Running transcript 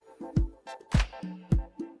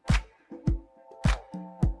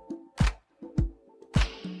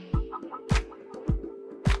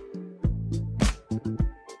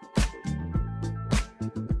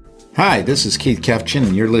Hi, this is Keith Kefchin,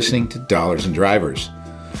 and you're listening to Dollars and Drivers,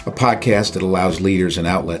 a podcast that allows leaders an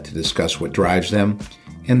outlet to discuss what drives them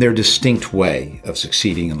and their distinct way of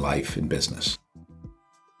succeeding in life and business.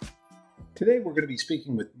 Today, we're going to be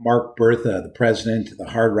speaking with Mark Bertha, the president of the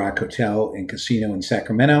Hard Rock Hotel and Casino in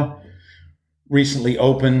Sacramento. Recently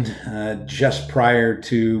opened just prior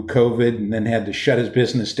to COVID and then had to shut his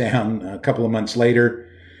business down a couple of months later.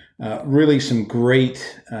 Really some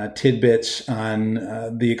great tidbits on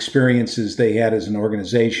the experiences they had as an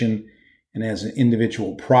organization and as an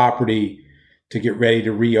individual property to get ready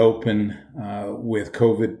to reopen with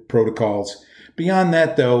COVID protocols. Beyond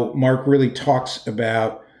that, though, Mark really talks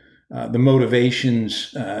about the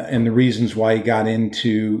motivations and the reasons why he got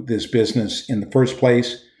into this business in the first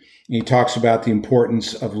place. He talks about the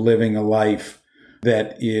importance of living a life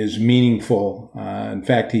that is meaningful. In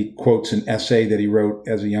fact, he quotes an essay that he wrote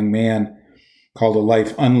as a young man called A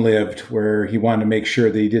Life Unlived, where he wanted to make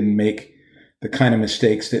sure that he didn't make the kind of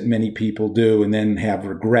mistakes that many people do and then have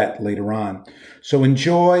regret later on. So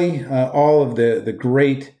enjoy all of the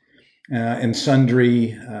great and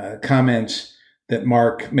sundry comments that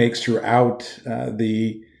Mark makes throughout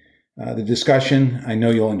the discussion. I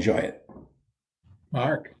know you'll enjoy it.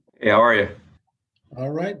 Mark. Hey, how are you?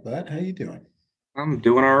 All right, bud. How you doing? I'm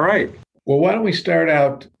doing all right. Well, why don't we start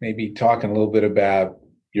out maybe talking a little bit about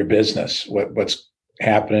your business, what's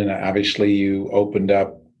happening? Obviously, you opened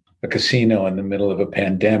up a casino in the middle of a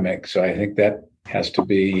pandemic, so I think that has to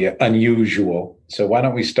be unusual. So why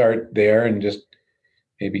don't we start there and just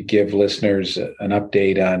maybe give listeners an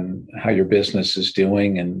update on how your business is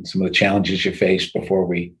doing and some of the challenges you faced before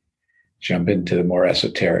we jump into the more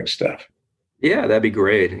esoteric stuff. Yeah, that'd be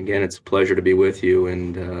great. Again, it's a pleasure to be with you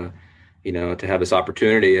and, to have this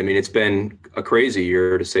opportunity. I mean, it's been a crazy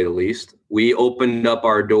year, to say the least. We opened up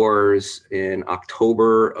our doors in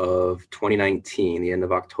October of 2019, the end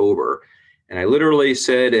of October. And I literally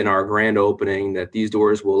said in our grand opening that these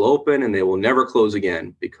doors will open and they will never close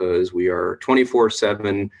again because we are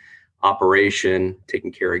 24/7 operation,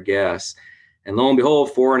 taking care of guests. And lo and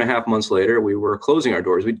behold, 4.5 months later, we were closing our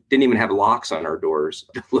doors. We didn't even have locks on our doors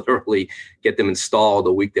to literally get them installed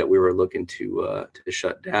the week that we were looking to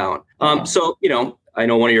shut down. So, I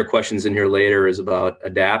know one of your questions in here later is about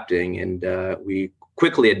adapting, and we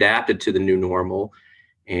quickly adapted to the new normal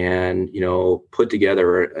and, put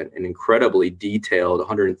together an incredibly detailed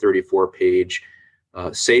 134-page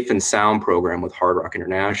safe and sound program with Hard Rock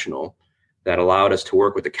International that allowed us to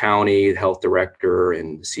work with the county, the health director,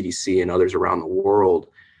 and the CDC and others around the world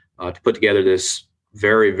to put together this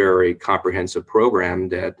very, very comprehensive program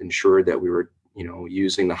that ensured that we were,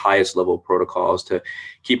 using the highest level of protocols to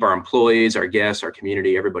keep our employees, our guests, our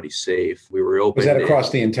community, everybody safe. We were open. Was that across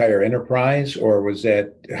the entire enterprise, or was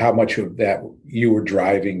that how much of that you were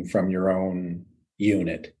driving from your own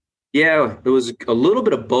unit? Yeah, it was a little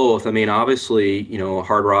bit of both. I mean, obviously,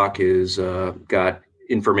 Hard Rock is got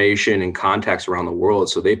information and contacts around the world.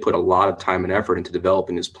 So they put a lot of time and effort into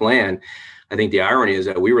developing this plan. I think the irony is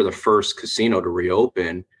that we were the first casino to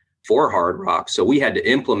reopen for Hard Rock. So we had to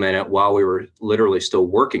implement it while we were literally still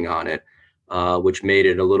working on it, which made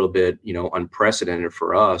it a little bit, unprecedented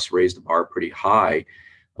for us, raised the bar pretty high.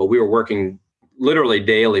 But we were working literally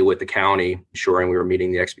daily with the county, ensuring we were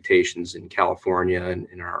meeting the expectations in California and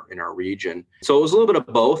in our region. So it was a little bit of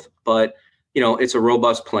both, but it's a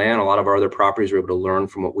robust plan. A lot of our other properties were able to learn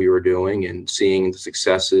from what we were doing and seeing the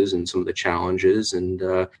successes and some of the challenges. And,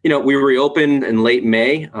 we reopened in late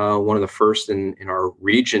May, one of the first in our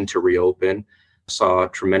region to reopen, saw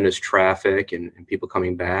tremendous traffic and people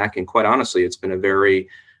coming back. And quite honestly, it's been a very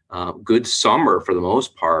good summer for the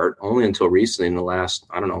most part. Only until recently, in the last,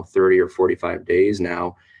 30 or 45 days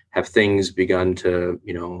now, have things begun to,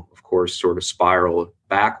 of course, sort of spiral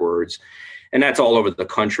backwards. And that's all over the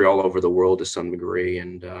country, all over the world to some degree.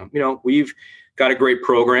 And, we've got a great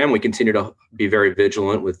program. We continue to be very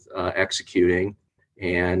vigilant with executing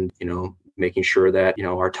and, making sure that,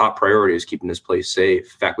 our top priority is keeping this place safe.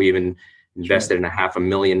 In fact, we even invested in a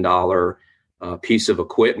 $500,000 piece of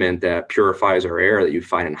equipment that purifies our air that you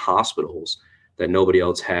find in hospitals that nobody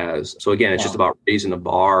else has. So again, it's just about raising the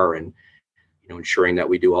bar and, ensuring that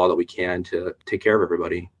we do all that we can to take care of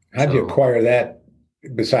everybody. How do you acquire that?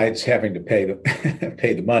 Besides having to pay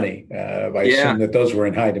the money, I assume that those were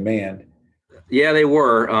in high demand. Yeah, they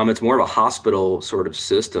were. It's more of a hospital sort of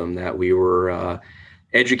system that we were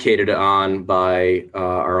educated on by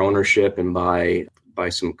our ownership and by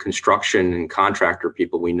some construction and contractor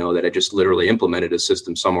people we know that had just literally implemented a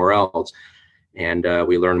system somewhere else. And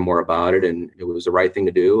we learned more about it, and it was the right thing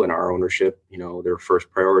to do. And our ownership, their first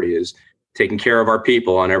priority is taking care of our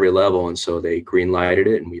people on every level. And so they green lighted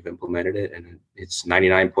it and we've implemented it. And it's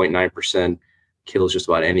 99.9% kills just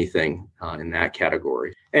about anything in that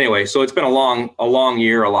category. Anyway, so it's been a long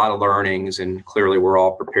year, a lot of learnings, and clearly we're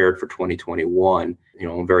all prepared for 2021.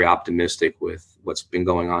 I'm very optimistic with what's been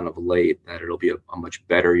going on of late, that it'll be a much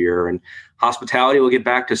better year, and hospitality will get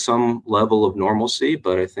back to some level of normalcy.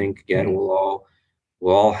 But I think, again, we'll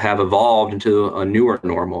all have evolved into a newer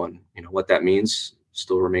normal, and what that means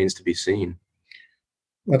still remains to be seen.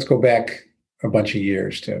 Let's go back a bunch of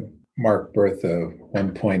years to Mark Bertha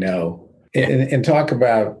 1.0 and talk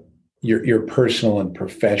about your personal and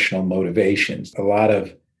professional motivations. A lot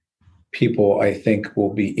of people, I think,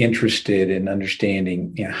 will be interested in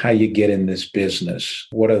understanding how you get in this business.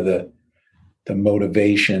 What are the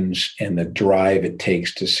motivations and the drive it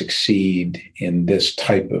takes to succeed in this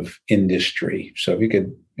type of industry? So if you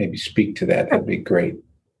could maybe speak to that, that'd be great.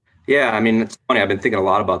 Yeah, it's funny. I've been thinking a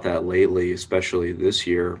lot about that lately, especially this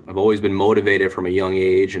year. I've always been motivated from a young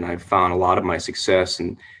age, and I've found a lot of my success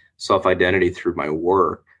and self-identity through my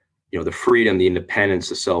work. The freedom, the independence,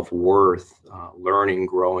 the self-worth, learning,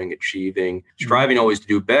 growing, achieving, striving always to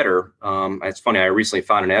do better. It's funny. I recently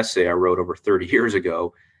found an essay I wrote over 30 years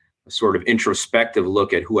ago, a sort of introspective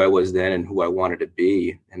look at who I was then and who I wanted to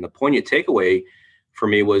be. And the poignant takeaway for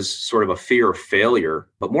me was sort of a fear of failure,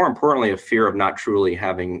 but more importantly, a fear of not truly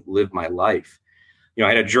having lived my life. I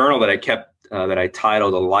had a journal that I kept that I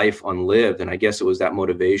titled A Life Unlived. And I guess it was that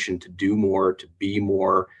motivation to do more, to be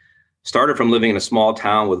more. Started from living in a small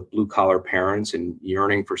town with blue collar parents and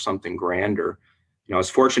yearning for something grander. I was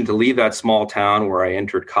fortunate to leave that small town where I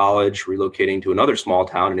entered college, relocating to another small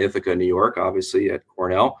town in Ithaca, New York, obviously at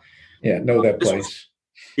Cornell. Yeah, know that place.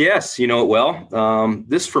 Yes, you know it well.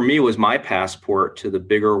 This for me was my passport to the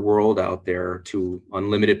bigger world out there, to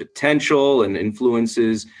unlimited potential and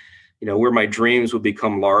influences, where my dreams would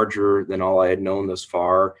become larger than all I had known thus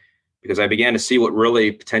far, because I began to see what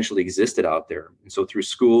really potentially existed out there. And so through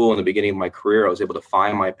school and the beginning of my career, I was able to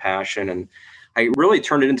find my passion, and I really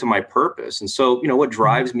turned it into my purpose. And so, what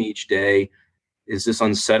drives me each day is this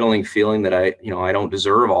unsettling feeling that I don't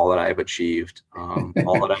deserve all that I've achieved, all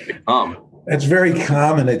that I've become. That's very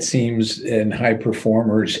common, it seems, in high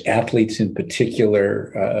performers, athletes in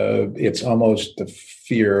particular. It's almost the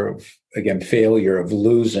fear of, again, failure, of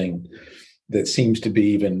losing, that seems to be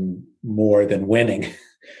even more than winning.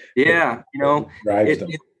 Yeah,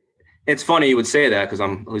 it's funny you would say that, because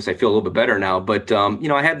at least I feel a little bit better now. But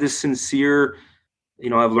I had this sincere,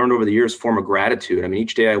 I've learned over the years, form of gratitude.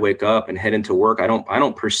 Each day I wake up and head into work, I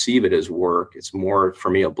don't perceive it as work. It's more for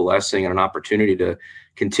me a blessing and an opportunity to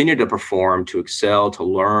continue to perform, to excel, to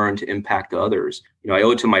learn, to impact others. I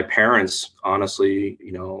owe it to my parents, honestly.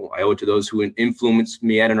 I owe it to those who influenced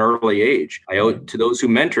me at an early age. I owe it to those who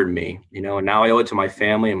mentored me, and now I owe it to my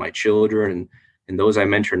family and my children and those I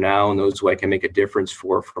mentor now, and those who I can make a difference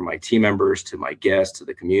for, from my team members to my guests to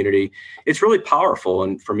the community. It's really powerful.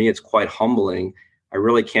 And for me, it's quite humbling. I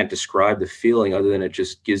really can't describe the feeling other than it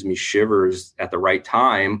just gives me shivers at the right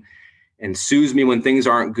time and soothes me when things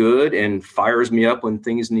aren't good and fires me up when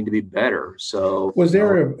things need to be better. So was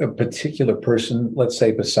there a particular person, let's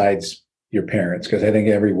say, besides your parents, because I think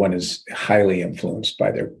everyone is highly influenced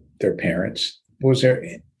by their parents. Was there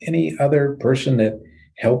any other person that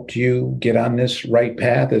helped you get on this right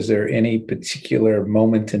path? Is there any particular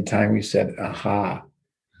moment in time you said, aha,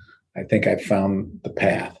 I think I found the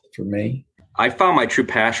path for me? I found my true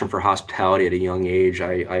passion for hospitality at a young age.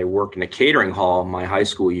 I worked in a catering hall in my high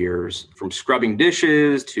school years, from scrubbing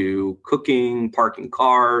dishes to cooking, parking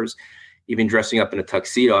cars, even dressing up in a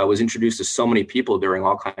tuxedo. I was introduced to so many people during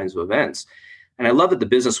all kinds of events. And I love that the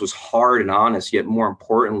business was hard and honest, yet more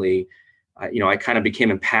importantly, I kind of became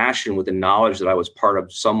impassioned with the knowledge that I was part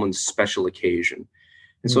of someone's special occasion.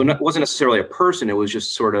 And so it wasn't necessarily a person, it was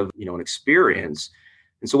just sort of, an experience.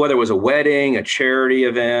 And so whether it was a wedding, a charity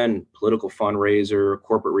event, political fundraiser,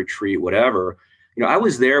 corporate retreat, whatever, I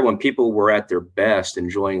was there when people were at their best,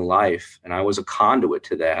 enjoying life. And I was a conduit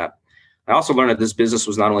to that. I also learned that this business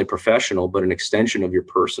was not only professional, but an extension of your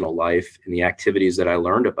personal life and the activities that I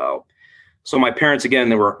learned about. So my parents, again,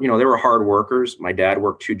 they were hard workers. My dad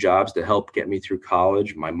worked 2 jobs to help get me through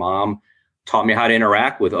college. My mom taught me how to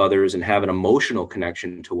interact with others and have an emotional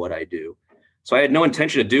connection to what I do. So I had no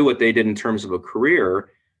intention to do what they did in terms of a career,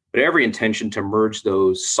 but every intention to merge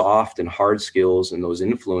those soft and hard skills and those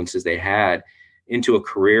influences they had into a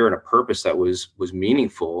career and a purpose that was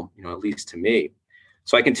meaningful, at least to me.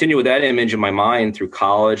 So I continued with that image in my mind through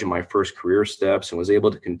college and my first career steps, and was able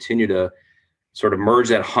to continue to sort of merge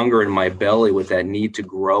that hunger in my belly with that need to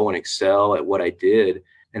grow and excel at what I did.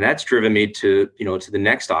 And that's driven me to the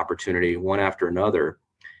next opportunity, one after another.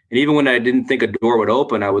 And even when I didn't think a door would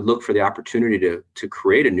open, I would look for the opportunity to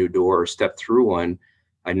create a new door or step through one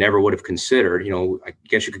I never would have considered. I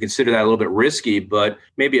guess you could consider that a little bit risky, but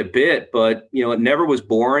maybe a bit, but it never was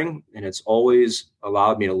boring, and it's always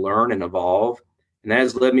allowed me to learn and evolve. And that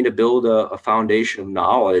has led me to build a foundation of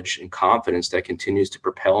knowledge and confidence that continues to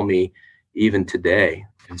propel me even today.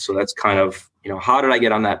 And so that's kind of, how did I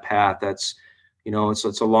get on that path? That's,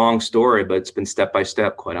 it's a long story, but it's been step by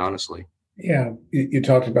step, quite honestly. Yeah. You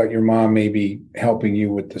talked about your mom maybe helping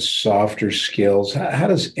you with the softer skills. How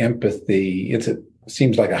does empathy, it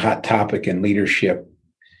seems like a hot topic in leadership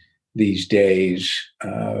these days.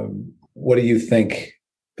 What do you think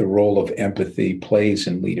the role of empathy plays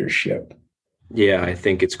in leadership? Yeah, I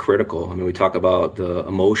think it's critical. I mean, we talk about the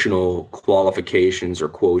emotional qualifications or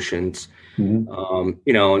quotients.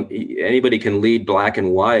 Anybody can lead black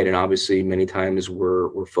and white, and obviously many times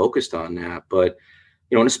we're focused on that. But,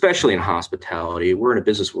 and especially in hospitality, we're in a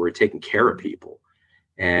business where we're taking care of people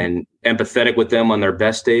and empathetic with them on their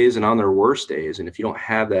best days and on their worst days. And if you don't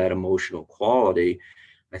have that emotional quality,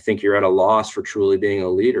 I think you're at a loss for truly being a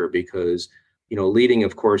leader, because leading,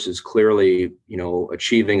 of course, is clearly,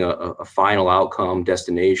 achieving a final outcome,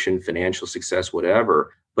 destination, financial success,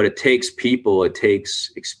 whatever. But it takes people, it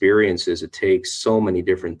takes experiences, it takes so many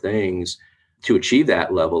different things to achieve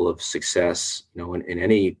that level of success, in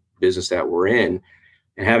any business that we're in.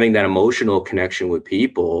 And having that emotional connection with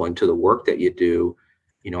people and to the work that you do,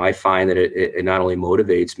 I find that it not only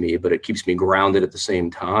motivates me, but it keeps me grounded at the same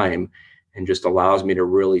time, and just allows me to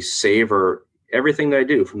really savor everything that I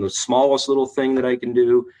do, from the smallest little thing that I can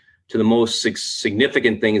do to the most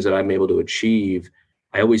significant things that I'm able to achieve.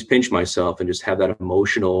 I always pinch myself and just have that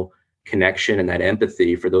emotional connection and that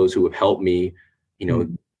empathy for those who have helped me,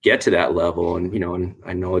 get to that level. And, and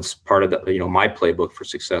I know it's part of the, my playbook for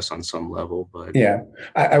success on some level, but. Yeah.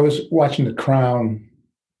 I was watching The Crown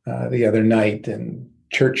the other night, and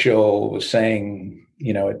Churchill was saying,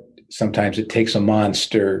 sometimes it takes a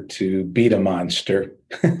monster to beat a monster.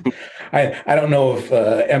 I don't know if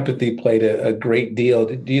empathy played a great deal.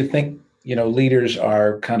 Do you think, leaders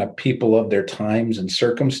are kind of people of their times and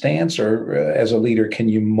circumstance, or as a leader, can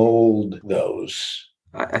you mold those?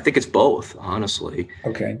 I think it's both, honestly.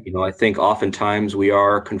 Okay. I think oftentimes we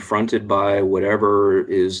are confronted by whatever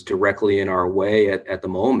is directly in our way at the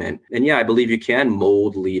moment. And yeah, I believe you can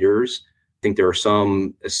mold leaders. I think there are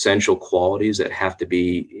some essential qualities that have to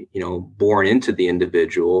be, born into the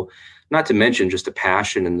individual, not to mention just the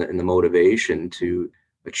passion and the motivation to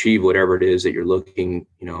achieve whatever it is that you're looking,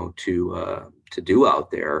 to do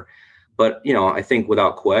out there. But, I think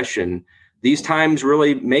without question, these times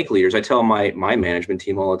really make leaders. I tell my management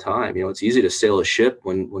team all the time, it's easy to sail a ship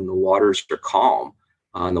when the waters are calm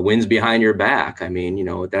and the wind's behind your back. I mean,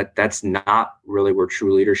 that's not really where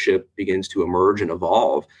true leadership begins to emerge and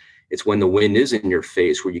evolve. It's when the wind is in your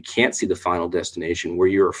face, where you can't see the final destination, where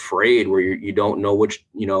you're afraid, where you don't know which,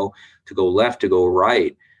 to go left, to go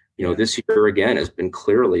right. This year, again, has been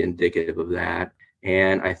clearly indicative of that.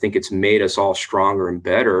 And I think it's made us all stronger and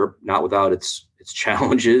better, not without its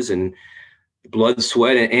challenges and blood,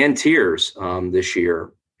 sweat, and tears this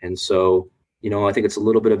year. And so, I think it's a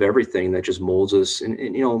little bit of everything that just molds us. And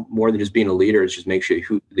more than just being a leader, it just makes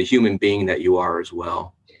you the human being that you are as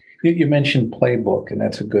well. You mentioned playbook, and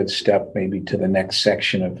that's a good step maybe to the next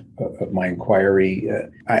section of my inquiry.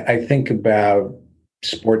 I think about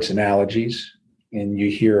sports analogies, and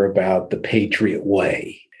you hear about the Patriot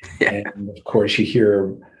way. Yeah. And of course, you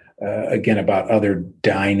hear again about other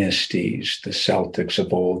dynasties, the Celtics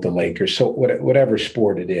of old, the Lakers. So whatever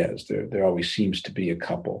sport it is, there always seems to be a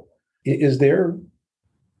couple. Is there,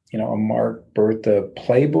 a Mark Bertha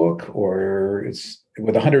playbook, or it's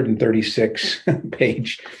with 136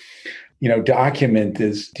 page, document?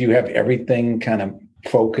 Do you have everything kind of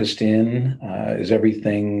focused in? Is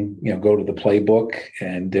everything, go to the playbook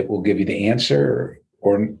and it will give you the answer,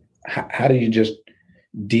 or how do you just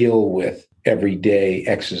deal with everyday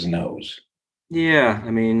X's and O's? Yeah.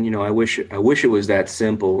 I mean, I wish it was that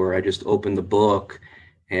simple, where I just open the book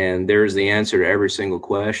and there's the answer to every single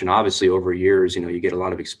question. Obviously, over years, you get a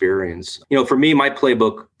lot of experience. For me, my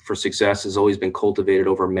playbook for success has always been cultivated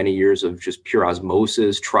over many years of just pure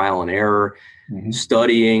osmosis, trial and error,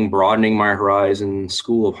 studying, broadening my horizon,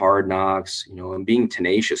 school of hard knocks, and being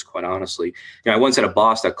tenacious, quite honestly. I once had a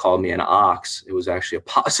boss that called me an ox. It was actually a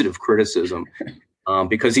positive criticism.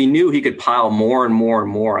 Because he knew he could pile more and more and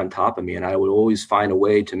more on top of me, and I would always find a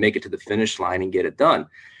way to make it to the finish line and get it done.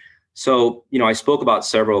 So, I spoke about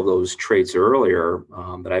several of those traits earlier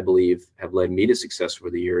that I believe have led me to success over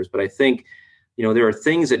the years. But I think, there are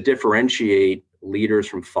things that differentiate leaders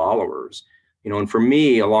from followers. And for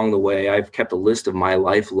me, along the way, I've kept a list of my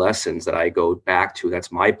life lessons that I go back to.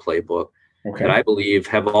 That's my playbook that I believe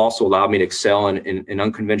have also allowed me to excel in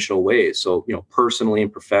unconventional ways. So, personally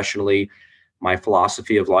and professionally, my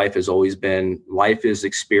philosophy of life has always been life is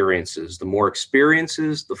experiences. The more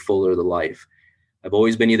experiences, the fuller the life. I've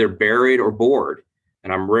always been either buried or bored,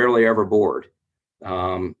 and I'm rarely ever bored.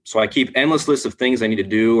 So I keep endless lists of things I need to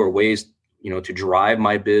do or ways, to drive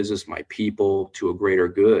my business, my people to a greater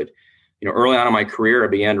good. Early on in my career, I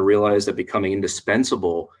began to realize that becoming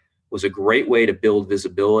indispensable was a great way to build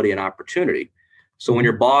visibility and opportunity. So when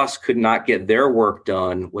your boss could not get their work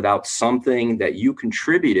done without something that you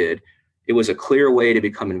contributed, it was a clear way to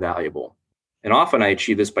become invaluable. And often I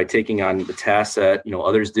achieved this by taking on the tasks that,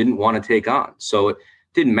 others didn't want to take on. So it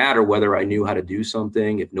didn't matter whether I knew how to do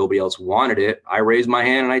something. If nobody else wanted it, I raised my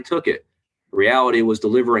hand and I took it. The reality was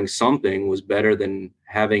delivering something was better than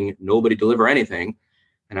having nobody deliver anything.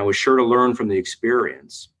 And I was sure to learn from the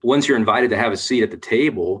experience. Once you're invited to have a seat at the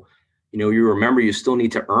table, you remember you still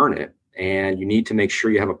need to earn it, and you need to make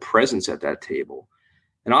sure you have a presence at that table.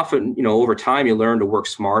 And often, over time, you learn to work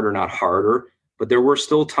smarter, not harder. But there were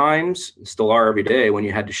still times, still are every day, when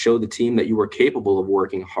you had to show the team that you were capable of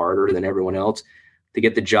working harder than everyone else to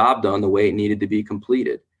get the job done the way it needed to be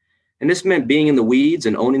completed. And this meant being in the weeds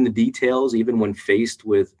and owning the details, even when faced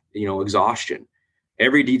with, exhaustion.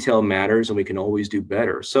 Every detail matters, and we can always do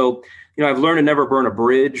better. So, I've learned to never burn a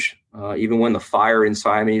bridge, even when the fire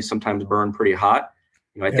inside me sometimes burned pretty hot.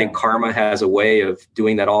 I think karma has a way of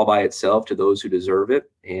doing that all by itself to those who deserve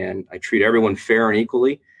it. And I treat everyone fair and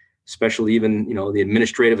equally, especially even, the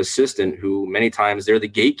administrative assistant, who many times they're the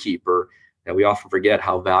gatekeeper, that we often forget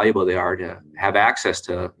how valuable they are to have access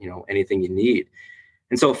to, anything you need.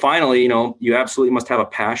 And so finally, you absolutely must have a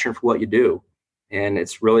passion for what you do. And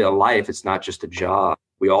it's really a life. It's not just a job.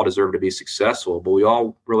 We all deserve to be successful, but we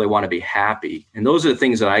all really want to be happy. And those are the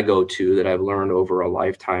things that I go to that I've learned over a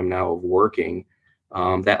lifetime now of working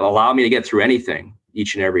that allow me to get through anything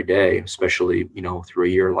each and every day, especially, through a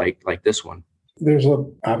year like this one. There's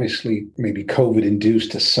obviously maybe COVID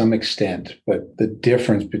induced to some extent, but the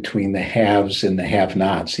difference between the haves and the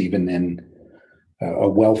have-nots, even in a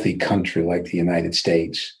wealthy country like the United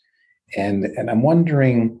States. And I'm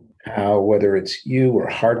wondering how, whether it's you or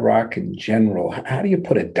Hard Rock in general, how do you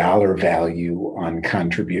put a dollar value on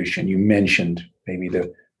contribution? You mentioned maybe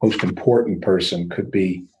the most important person could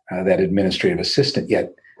be that administrative assistant,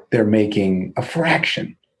 yet they're making a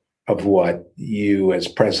fraction of what you as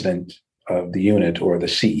president of the unit or the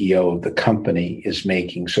CEO of the company is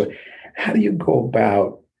making. So how do you go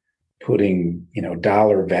about putting,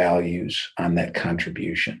 dollar values on that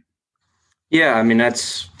contribution? Yeah, I mean,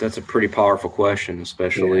 that's a pretty powerful question,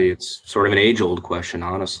 especially it's sort of an age-old question,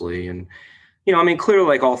 honestly. And, clearly,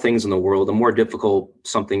 like all things in the world, the more difficult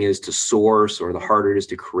something is to source, or the harder it is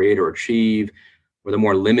to create or achieve, or the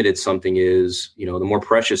more limited something is, the more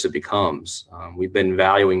precious it becomes. We've been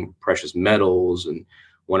valuing precious metals and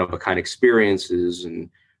one-of-a-kind experiences and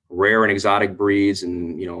rare and exotic breeds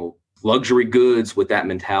and, luxury goods with that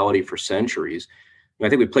mentality for centuries. I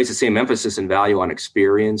think we place the same emphasis and value on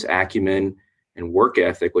experience, acumen, and work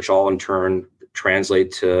ethic, which all in turn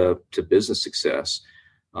translate to business success.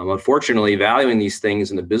 Unfortunately, valuing these things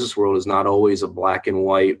in the business world is not always a black and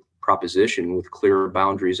white proposition with clear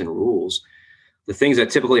boundaries and rules. The things that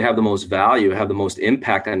typically have the most value have the most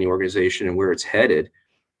impact on the organization and where it's headed.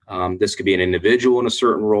 This could be an individual in a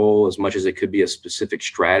certain role as much as it could be a specific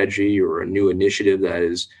strategy or a new initiative that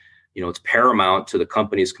is, it's paramount to the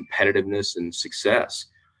company's competitiveness and success.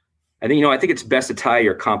 I think it's best to tie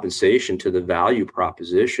your compensation to the value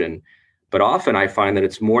proposition, but often I find that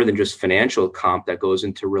it's more than just financial comp that goes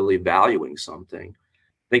into really valuing something.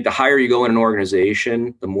 I think the higher you go in an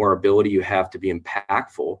organization, the more ability you have to be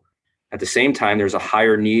impactful. At the same time, there's a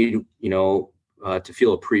higher need, to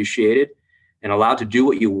feel appreciated and allowed to do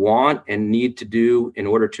what you want and need to do in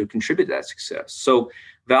order to contribute to that success. So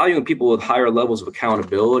valuing people with higher levels of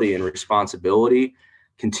accountability and responsibility,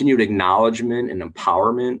 continued acknowledgement and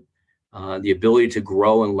empowerment, the ability to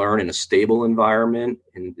grow and learn in a stable environment,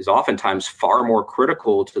 and is oftentimes far more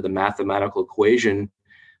critical to the mathematical equation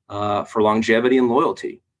for longevity and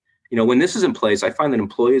loyalty. When this is in place, I find that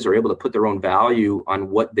employees are able to put their own value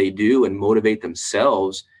on what they do and motivate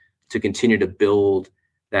themselves to continue to build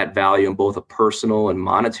that value in both a personal and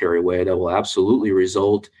monetary way that will absolutely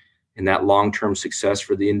result in that long-term success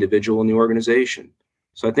for the individual and the organization.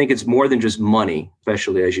 So I think it's more than just money,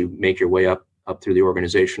 especially as you make your way up through the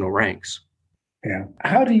organizational ranks. Yeah.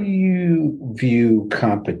 How do you view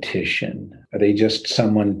competition? Are they just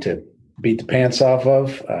someone to beat the pants off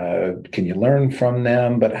of? Can you learn from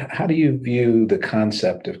them? But how do you view the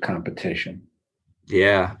concept of competition?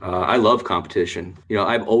 Yeah, I love competition.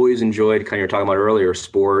 I've always enjoyed kind of you're talking about earlier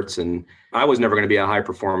sports, and I was never going to be a high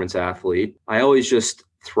performance athlete. I always just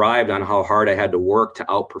thrived on how hard I had to work to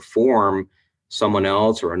outperform someone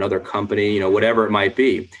else or another company, whatever it might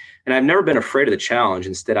be. And I've never been afraid of the challenge.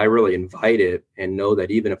 Instead, I really invite it and know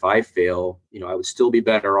that even if I fail, I would still be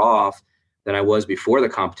better off than I was before the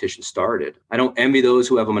competition started. I don't envy those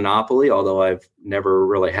who have a monopoly, although I've never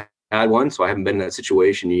really had one, so I haven't been in that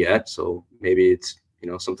situation yet. So maybe it's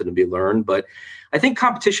something to be learned. But I think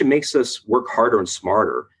competition makes us work harder and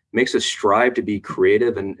smarter, makes us strive to be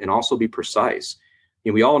creative and also be precise.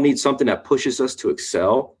 We all need something that pushes us to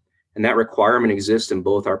excel, and that requirement exists in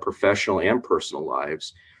both our professional and personal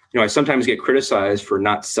lives. I sometimes get criticized for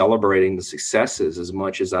not celebrating the successes as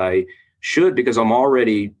much as I should, because I'm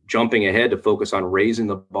already jumping ahead to focus on raising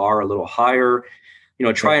the bar a little higher,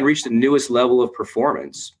 try and reach the newest level of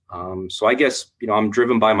performance. So I guess, I'm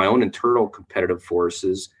driven by my own internal competitive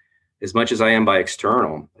forces as much as I am by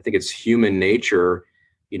external. I think it's human nature,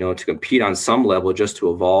 to compete on some level just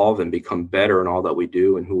to evolve and become better in all that we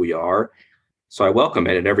do and who we are. So I welcome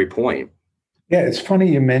it at every point. Yeah, it's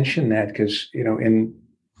funny you mentioned that because, in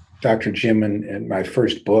Dr. Jim and my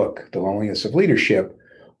first book, The Loneliness of Leadership,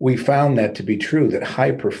 we found that to be true, that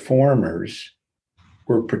high performers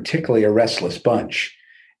were particularly a restless bunch.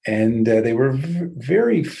 And they were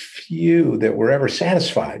very few that were ever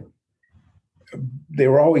satisfied. They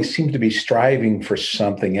were always seemed to be striving for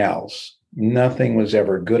something else. Nothing was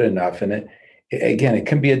ever good enough. And it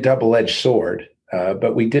can be a double-edged sword.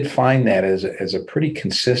 But we did find that as a pretty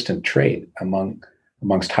consistent trait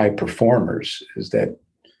amongst high performers, is that,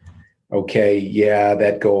 okay, yeah,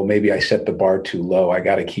 that goal, maybe I set the bar too low. I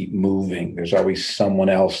got to keep moving. There's always someone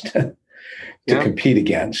else to compete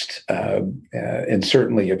against. And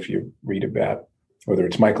certainly if you read about whether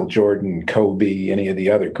it's Michael Jordan, Kobe, any of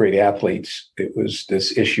the other great athletes, it was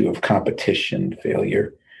this issue of competition.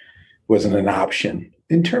 Failure wasn't an option.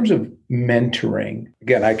 In terms of mentoring,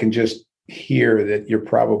 again, I can just hear that you're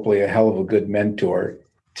probably a hell of a good mentor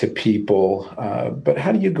to people. But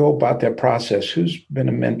how do you go about that process? Who's been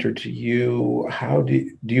a mentor to you? How do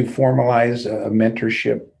you formalize a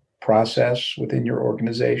mentorship process within your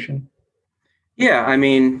organization? Yeah, I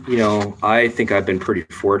mean, I think I've been pretty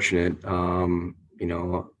fortunate.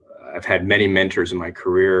 I've had many mentors in my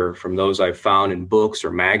career, from those I've found in books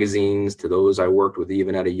or magazines to those I worked with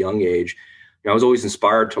even at a young age. I was always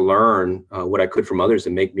inspired to learn what I could from others to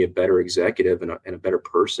make me a better executive and a better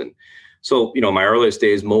person. So, my earliest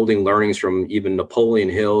days molding learnings from even Napoleon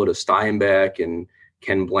Hill to Steinbeck and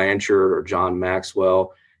Ken Blanchard or John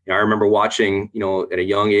Maxwell. I remember watching, at a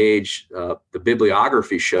young age, the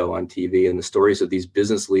Bibliography show on TV and the stories of these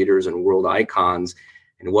business leaders and world icons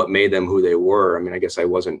and what made them who they were. I mean, I guess I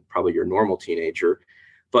wasn't probably your normal teenager,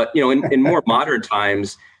 but, in more modern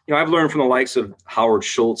times, I've learned from the likes of Howard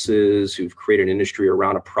Schultz's, who've created an industry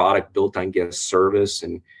around a product built on guest service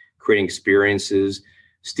and creating experiences.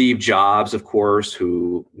 Steve Jobs, of course,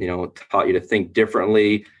 who, taught you to think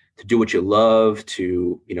differently, to do what you love,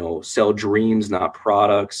 to, sell dreams, not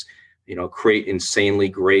products, create insanely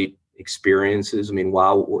great experiences. I mean,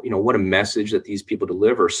 wow, what a message that these people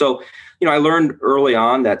deliver. So, I learned early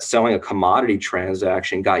on that selling a commodity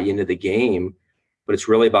transaction got you into the game, but it's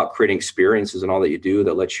really about creating experiences and all that you do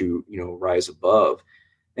that lets you, rise above.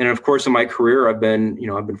 And of course, in my career, I've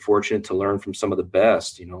been fortunate to learn from some of the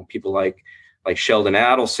best, people like Sheldon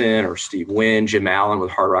Adelson or Steve Wynn, Jim Allen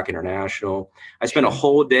with Hard Rock International. I spent a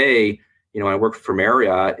whole day, I worked for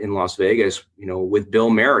Marriott in Las Vegas, with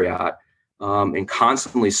Bill Marriott, and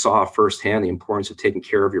constantly saw firsthand the importance of taking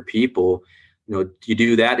care of your people. You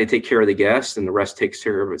do that, they take care of the guests, and the rest takes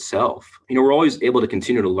care of itself. We're always able to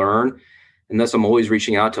continue to learn, and thus I'm always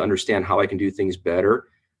reaching out to understand how I can do things better.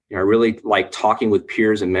 I really like talking with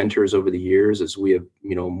peers and mentors over the years as we have,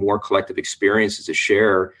 more collective experiences to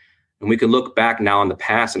share. And we can look back now in the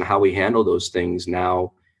past and how we handle those things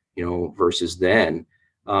now, versus then.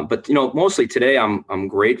 But mostly today, I'm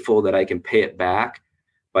grateful that I can pay it back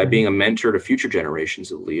by being a mentor to future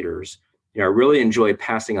generations of leaders. I really enjoy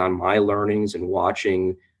passing on my learnings and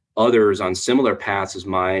watching others on similar paths as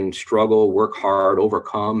mine struggle, work hard,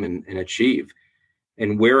 overcome, and achieve.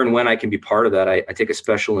 And where and when I can be part of that, I take a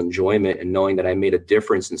special enjoyment in knowing that I made a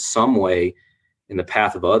difference in some way in the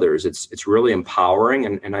path of others. It's really empowering,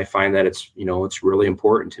 and I find that it's really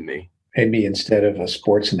important to me. Maybe instead of a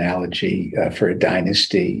sports analogy for a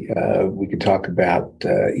dynasty, we could talk about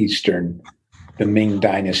the Ming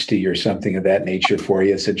Dynasty or something of that nature for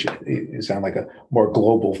you. You sound like a more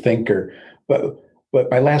global thinker. But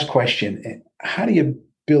my last question, how do you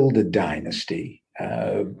build a dynasty?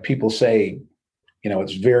 People say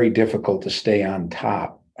it's very difficult to stay on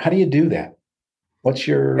top. How do you do that? What's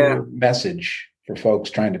your message for folks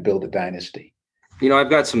trying to build a dynasty?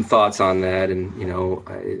 I've got some thoughts on that, and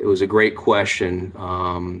it was a great question,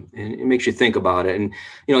 and it makes you think about it. And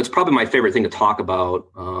it's probably my favorite thing to talk about.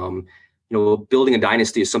 Building a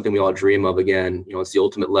dynasty is something we all dream of. Again, it's the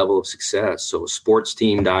ultimate level of success. So, sports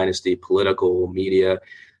team dynasty, political, media,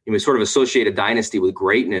 we sort of associate a dynasty with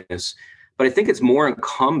greatness, but I think it's more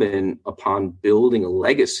incumbent upon building a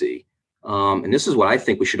legacy. And this is what I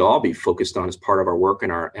think we should all be focused on as part of our work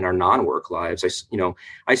and our non-work lives.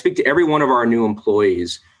 I speak to every one of our new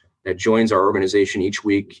employees that joins our organization each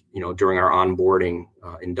week, during our onboarding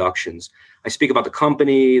inductions. I speak about the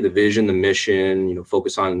company, the vision, the mission,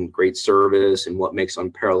 focus on great service and what makes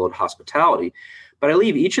unparalleled hospitality. But I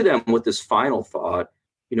leave each of them with this final thought.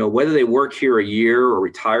 Whether they work here a year or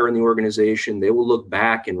retire in the organization, they will look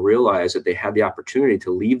back and realize that they had the opportunity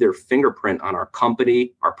to leave their fingerprint on our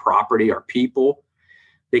company, our property, our people.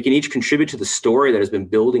 They can each contribute to the story that has been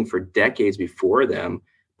building for decades before them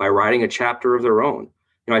by writing a chapter of their own.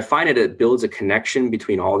 I find it builds a connection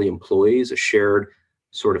between all the employees, a shared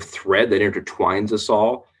sort of thread that intertwines us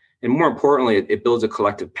all. And more importantly, it builds a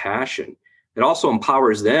collective passion. It also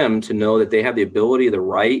empowers them to know that they have the ability, the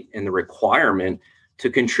right, and the requirement to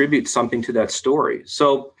contribute something to that story.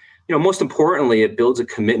 So, most importantly, it builds a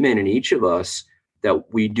commitment in each of us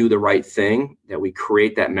that we do the right thing, that we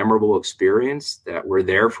create that memorable experience, that we're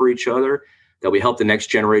there for each other, that we help the next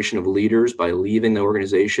generation of leaders by leaving the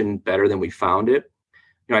organization better than we found it.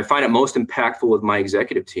 I find it most impactful with my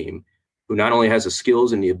executive team, who not only has the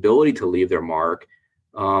skills and the ability to leave their mark,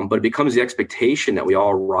 but it becomes the expectation that we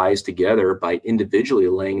all rise together by individually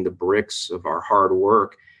laying the bricks of our hard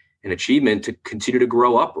work and achievement to continue to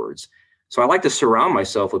grow upwards. So I like to surround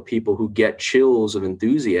myself with people who get chills of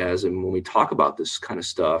enthusiasm when we talk about this kind of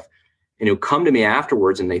stuff, and who come to me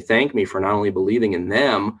afterwards and they thank me for not only believing in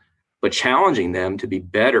them, but challenging them to be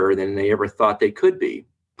better than they ever thought they could be.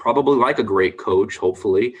 Probably like a great coach,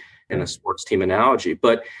 hopefully, in a sports team analogy.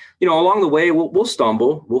 But, along the way, we'll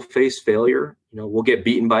stumble, we'll face failure, we'll get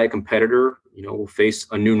beaten by a competitor, we'll face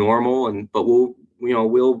a new normal, but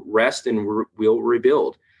we'll rest and we'll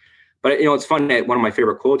rebuild. But, it's funny that one of my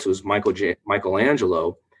favorite quotes was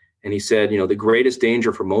Michelangelo. And he said, the greatest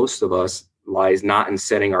danger for most of us lies not in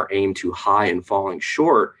setting our aim too high and falling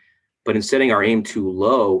short, but in setting our aim too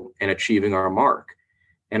low and achieving our mark.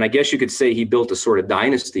 And I guess you could say he built a sort of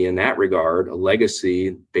dynasty in that regard, a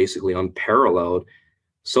legacy basically unparalleled,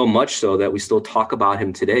 so much so that we still talk about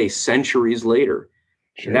him today, centuries later.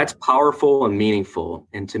 Sure. And that's powerful and meaningful.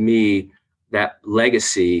 And to me, that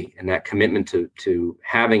legacy and that commitment to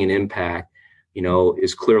having an impact,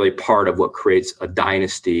 is clearly part of what creates a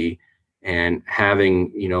dynasty, and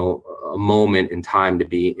having, a moment in time to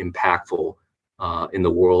be impactful in the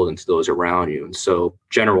world and to those around you. And so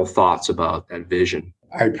general thoughts about that vision.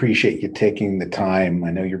 I appreciate you taking the time.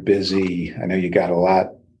 I know you're busy. I know you got a lot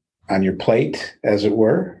on your plate, as it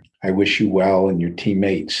were. I wish you well and your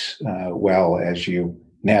teammates well as you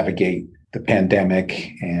navigate the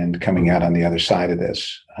pandemic and coming out on the other side of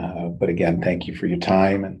this. But again, thank you for your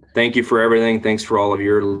time. And thank you for everything. Thanks for all of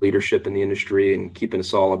your leadership in the industry and keeping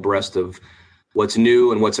us all abreast of what's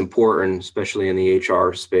new and what's important, especially in the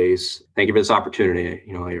HR space. Thank you for this opportunity.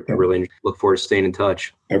 I really look forward to staying in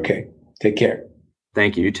touch. Okay. Take care.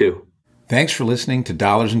 Thank you. You too. Thanks for listening to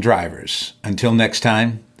Dollars and Drivers. Until next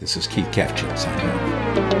time, this is Keith Kefchitz.